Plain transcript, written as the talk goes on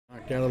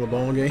walked out of the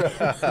ball game?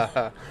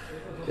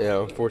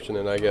 Yeah,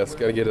 unfortunate, I guess.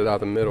 Got to get it out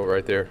the middle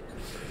right there.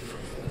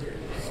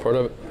 Part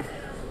of it.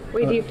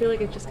 Wait, do you feel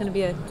like it's just going to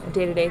be a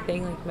day-to-day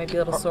thing? Like, you might be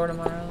a little sore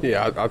tomorrow?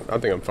 Yeah, I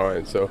think I'm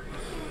fine. So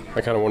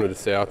I kind of wanted to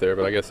stay out there,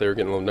 but I guess they were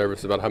getting a little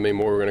nervous about how many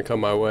more were going to come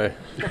my way.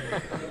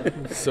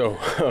 So,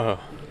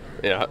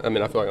 yeah, I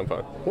mean, I feel like I'm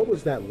fine. What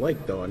was that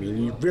like, though? I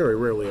mean, you very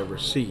rarely ever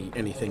see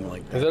anything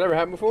like that. Has that ever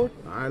happened before?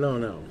 I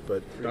don't know,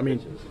 but, I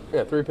mean...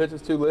 Yeah, 3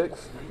 pitches, 2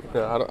 licks.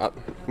 Yeah, I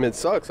mean, it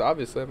sucks,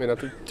 obviously. I mean, I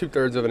think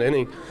 2/3 of an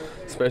inning,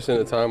 especially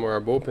in a time where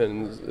our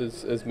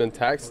bullpen has been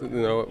taxed,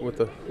 with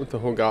the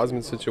whole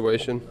Gosman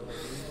situation.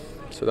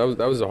 So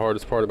that was the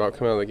hardest part about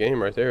coming out of the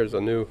game right there is I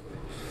knew.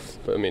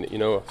 But, I mean,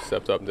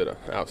 stepped up and did an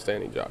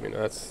outstanding job.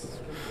 That's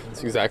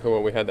exactly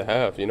what we had to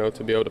have,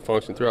 to be able to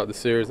function throughout the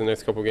series the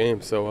next couple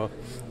games. So,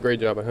 great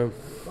job of him.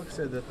 Buck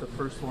said that the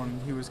first one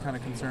he was kind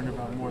of concerned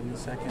about more than the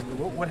second.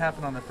 What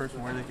happened on the first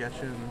one? Where did they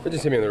get you? It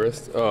just hit me in the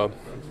wrist.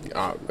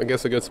 I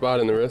guess a good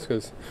spot in the wrist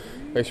because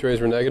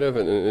X-rays were negative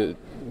and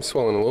it's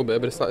swelling a little bit,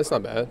 but it's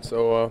not bad.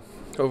 So,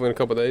 hopefully in a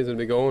couple of days it'll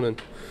be going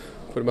and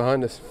put it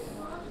behind us.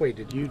 Wait,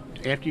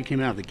 after you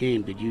came out of the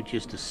game, did you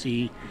just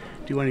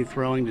do any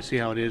throwing to see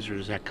how it is, or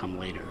does that come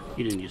later?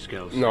 You didn't just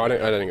go? No, I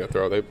didn't go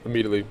throw. They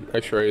immediately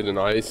X-rayed and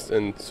iced,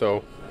 and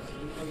so,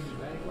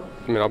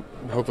 I mean, I'll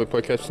hopefully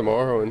play catch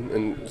tomorrow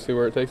and see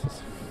where it takes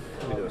us.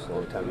 You know, it's a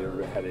long time. You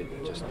ever had it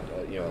just,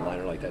 a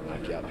liner like that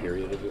knock you out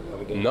period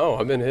of a game? No,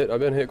 I've been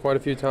hit quite a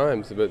few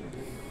times, but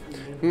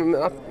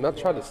I've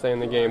tried to stay in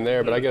the game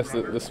there, but I guess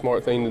the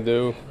smart thing to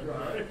do,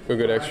 go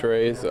get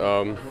X-rays.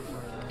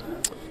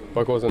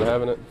 Buck wasn't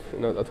having it.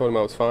 I told him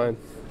I was fine.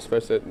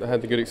 Especially, I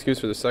had the good excuse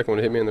for the second one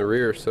to hit me in the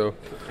rear, so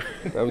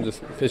that would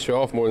just piss you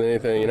off more than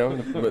anything,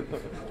 But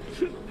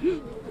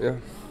yeah.